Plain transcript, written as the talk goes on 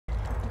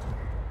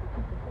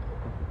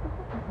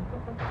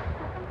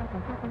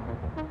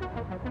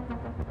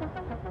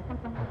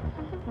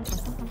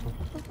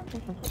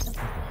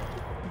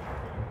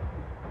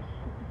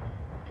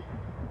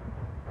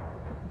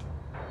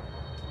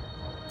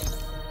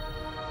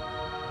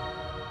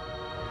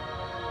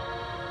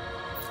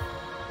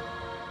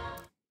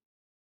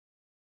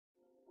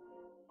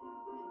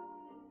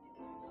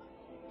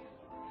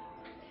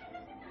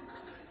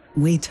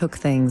We took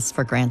things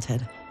for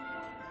granted.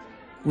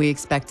 We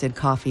expected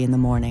coffee in the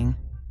morning.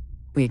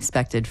 We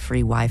expected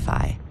free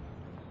Wi-Fi.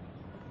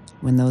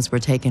 When those were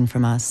taken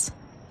from us,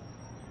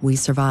 we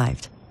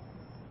survived.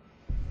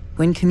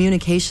 When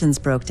communications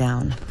broke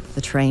down,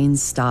 the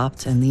trains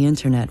stopped and the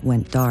internet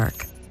went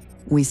dark,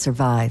 we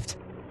survived.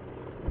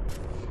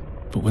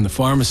 But when the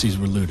pharmacies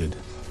were looted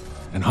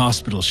and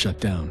hospitals shut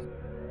down,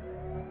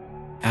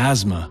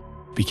 asthma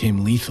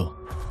became lethal.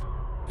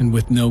 And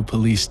with no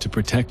police to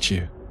protect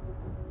you,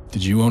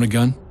 did you own a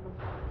gun?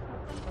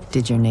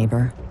 Did your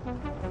neighbor?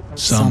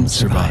 Some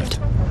survived.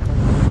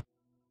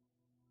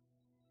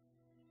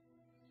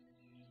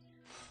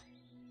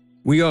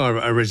 We are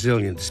a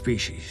resilient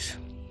species.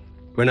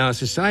 When our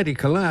society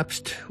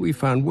collapsed, we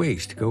found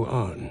ways to go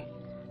on.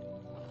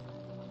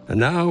 And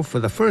now, for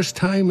the first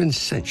time in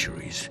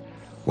centuries,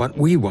 what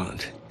we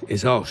want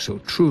is also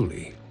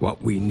truly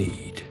what we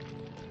need.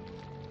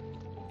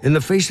 In the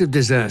face of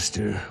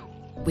disaster,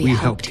 we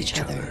helped each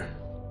other.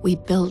 We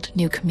built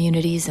new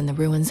communities in the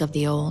ruins of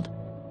the old.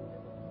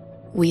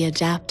 We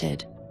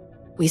adapted.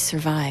 We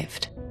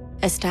survived,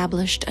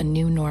 established a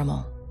new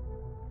normal.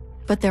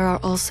 But there are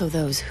also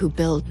those who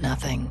build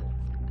nothing,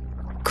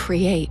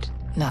 create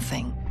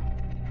nothing.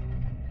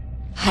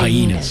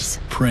 Hyenas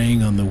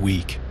preying on the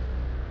weak.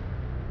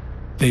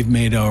 They've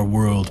made our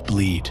world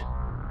bleed.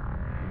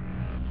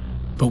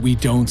 But we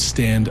don't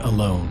stand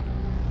alone.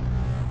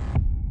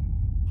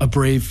 A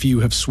brave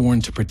few have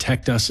sworn to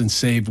protect us and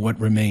save what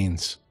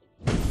remains.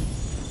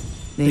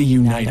 They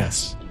unite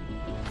us.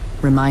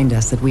 Remind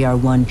us that we are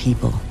one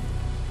people.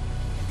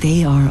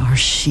 They are our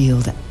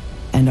shield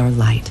and our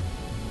light.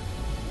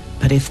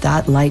 But if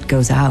that light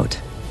goes out,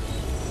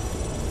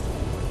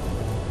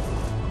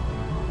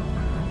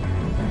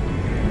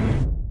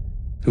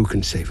 who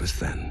can save us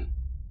then?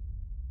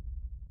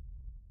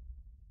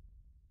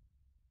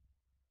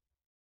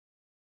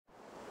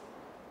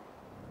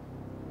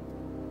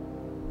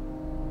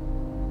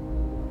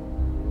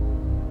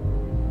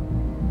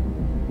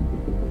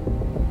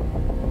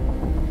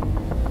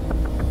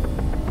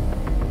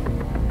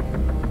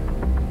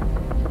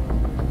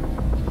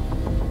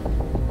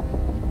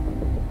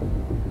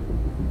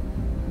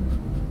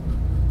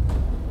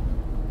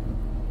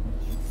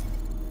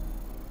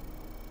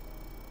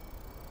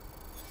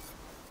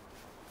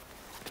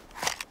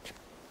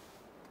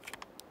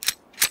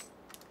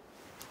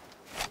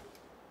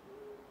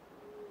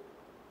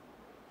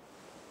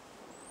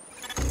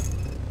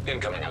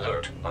 Incoming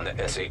alert on the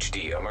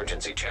SHD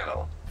emergency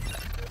channel.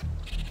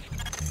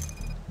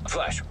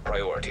 Flash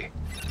priority.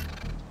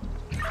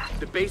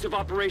 The base of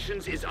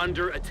operations is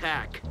under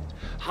attack.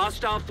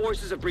 Hostile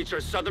forces have breached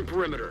our southern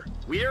perimeter.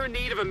 We are in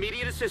need of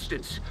immediate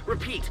assistance.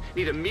 Repeat,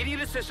 need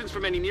immediate assistance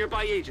from any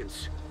nearby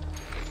agents.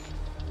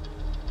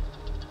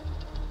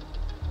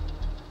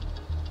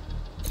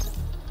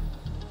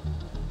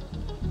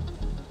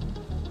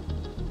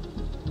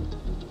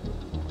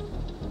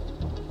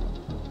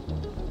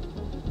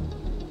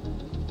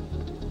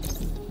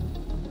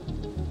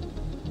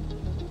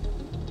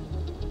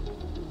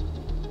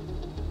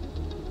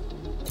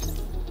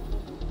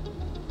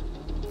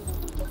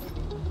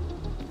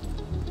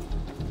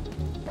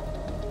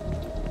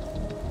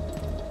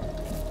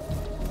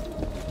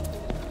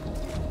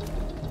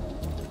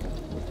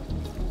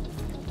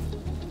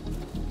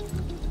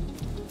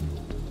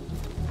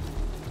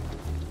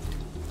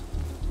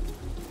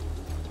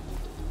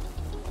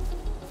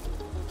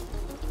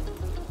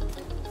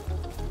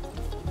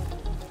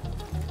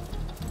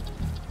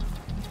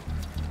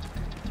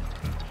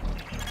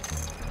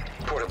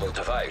 Portable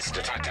device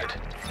detected.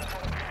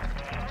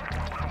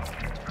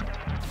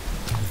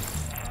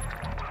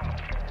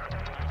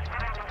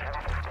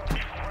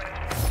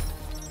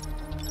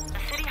 The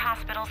city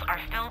hospitals are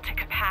filled to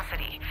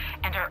capacity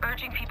and are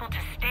urging people to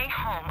stay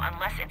home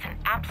unless it's an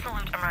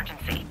absolute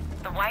emergency.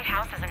 The White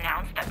House has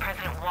announced that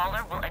President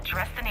Waller will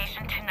address the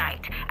nation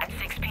tonight at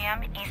 6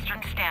 p.m.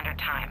 Eastern Standard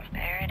Time.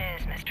 There it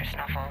is, Mr.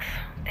 Snuffles.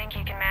 Think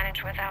you can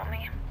manage without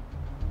me?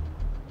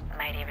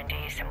 Might even do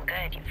you some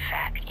good, you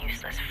fat,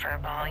 useless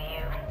furball,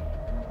 you.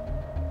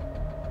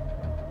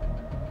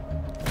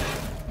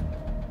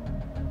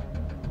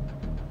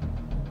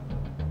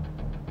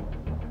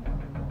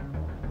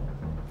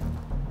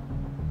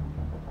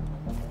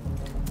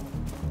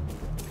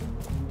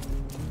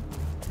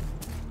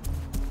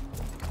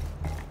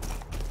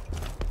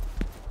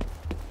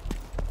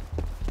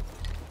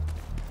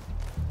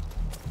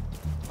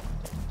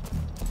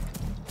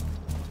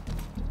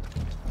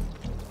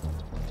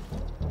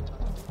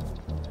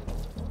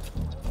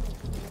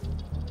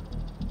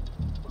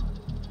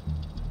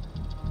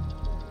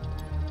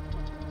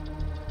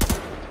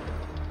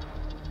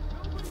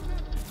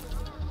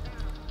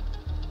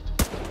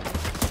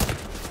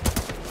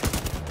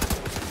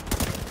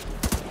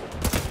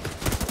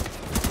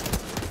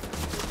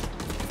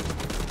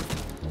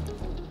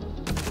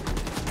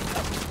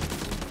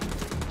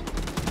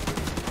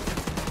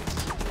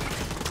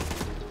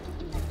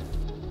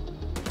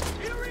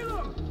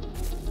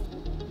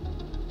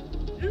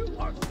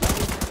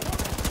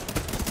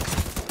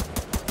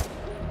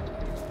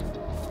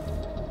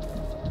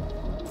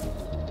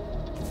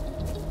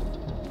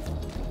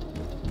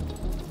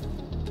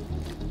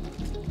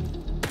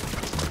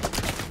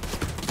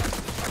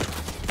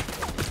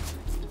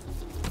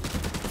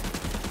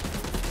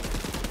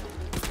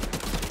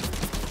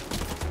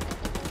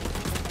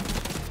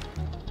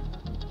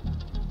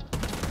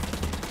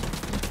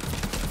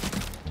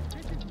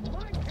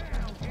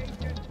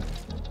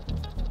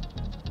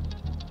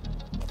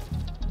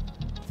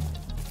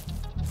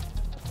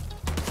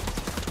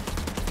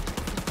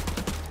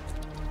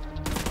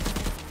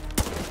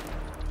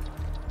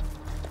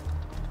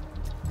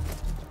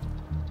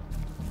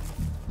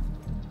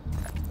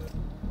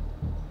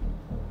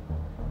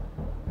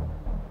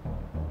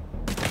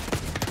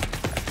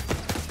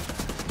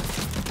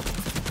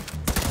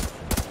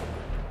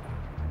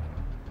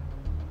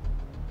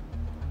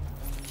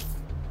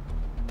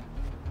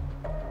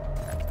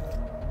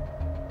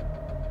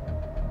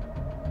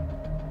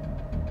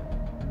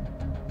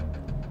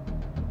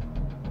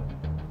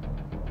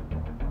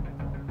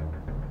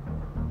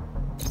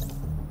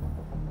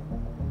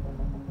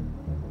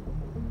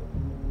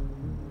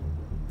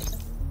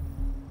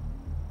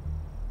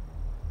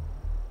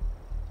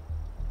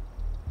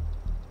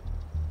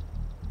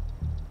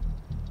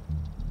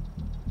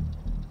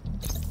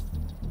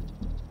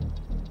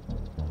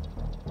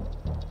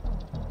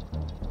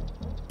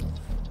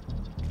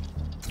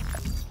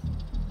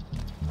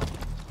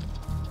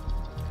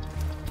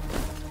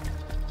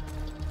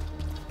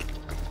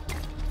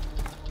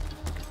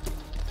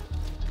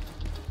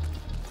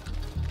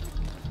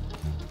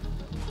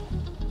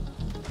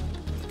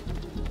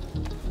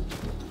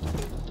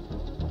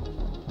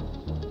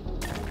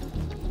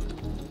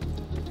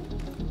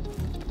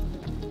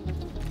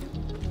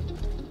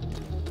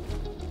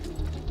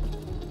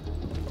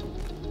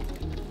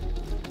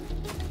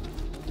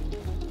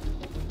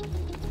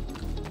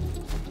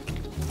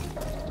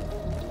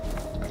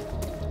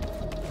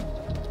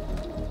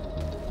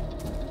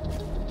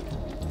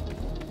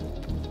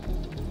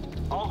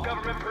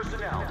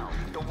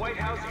 White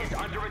House is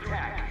under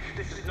attack.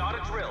 This is not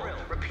a drill.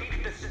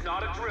 Repeat, this is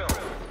not a drill.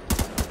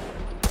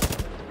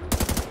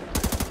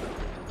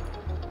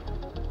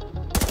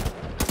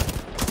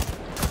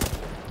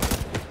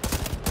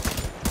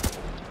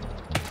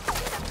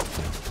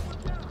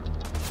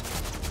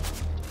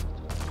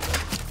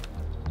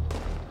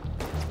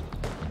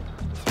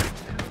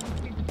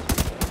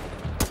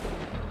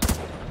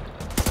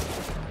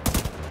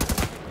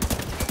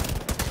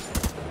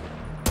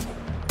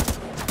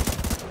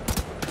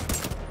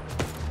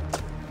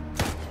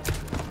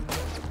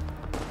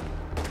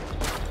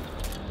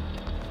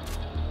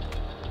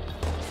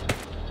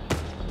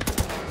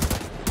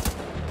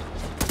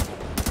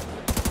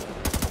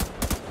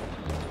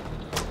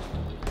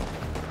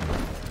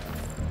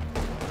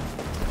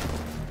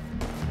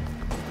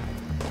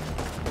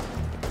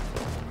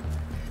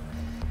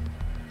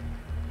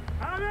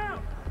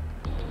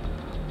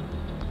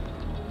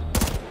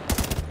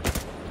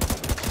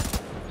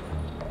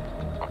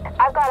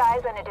 I've got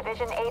eyes on a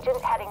division agent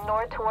heading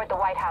north toward the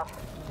White House.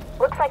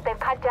 Looks like they've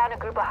cut down a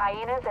group of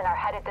hyenas and are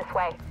headed this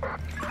way.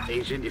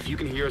 Agent, if you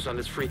can hear us on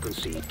this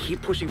frequency,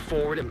 keep pushing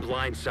forward and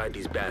blindside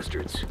these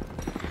bastards.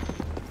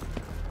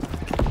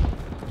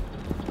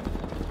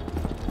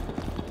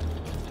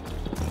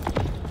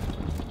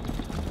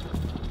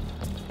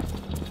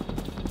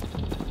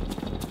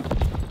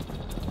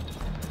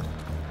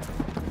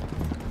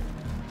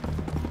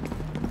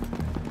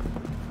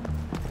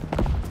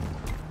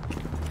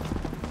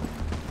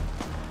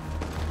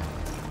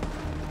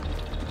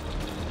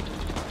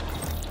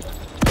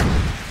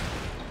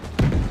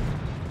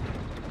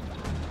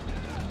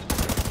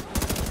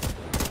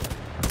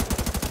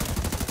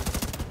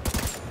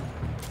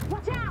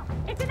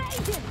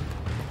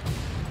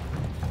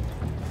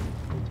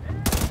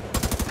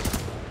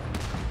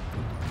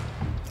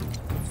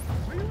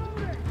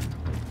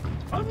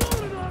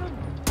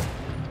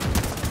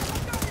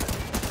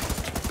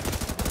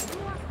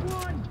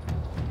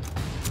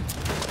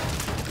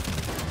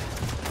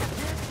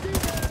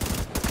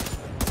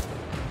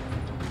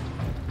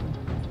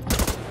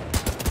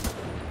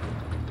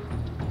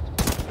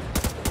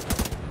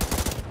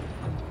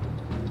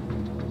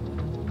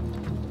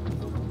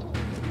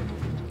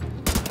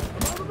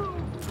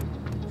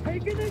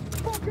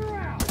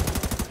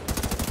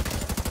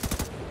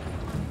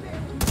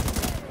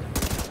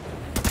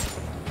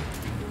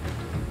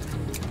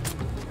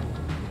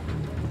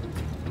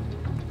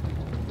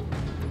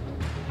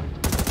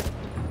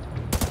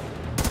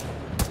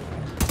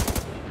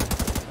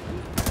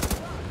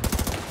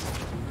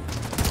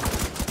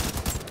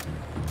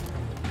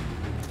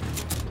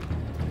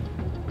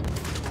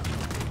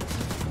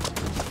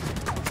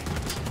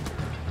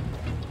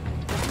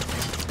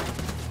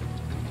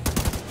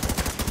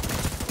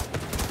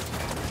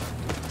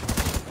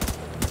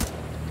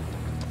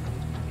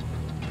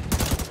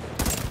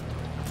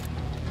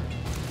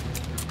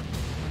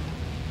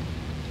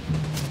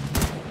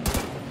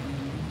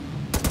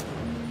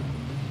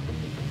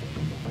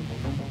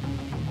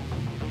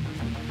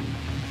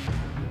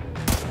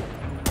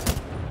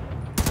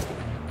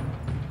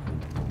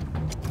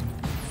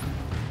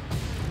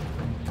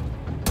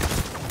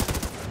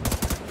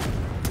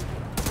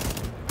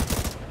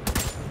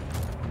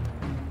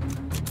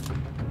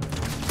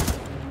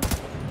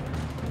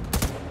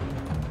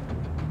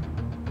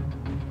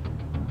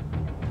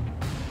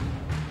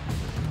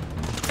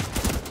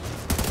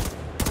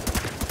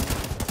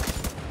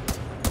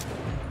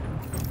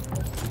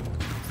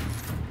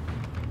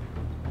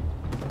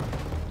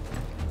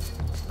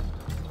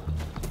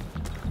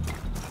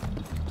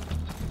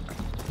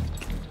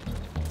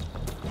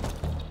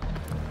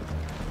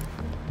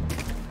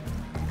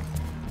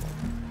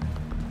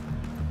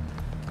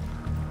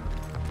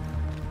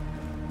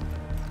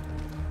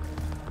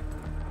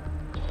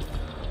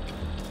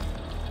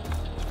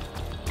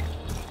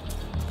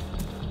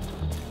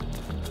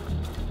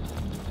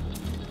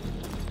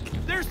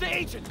 There's the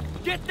agent!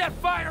 Get that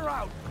fire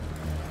out!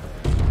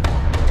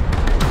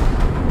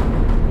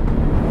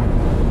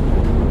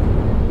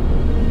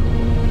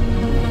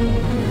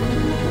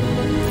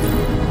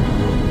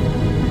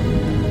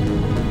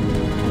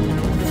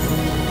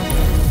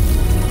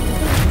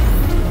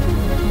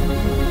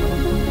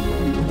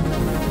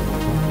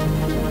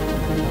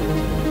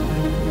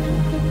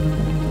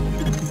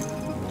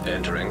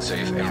 Entering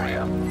safe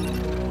area.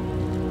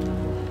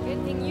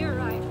 Good thing you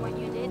arrived when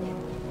you did.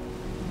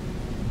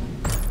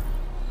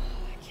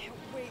 I can't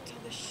wait till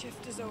the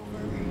shift is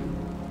over.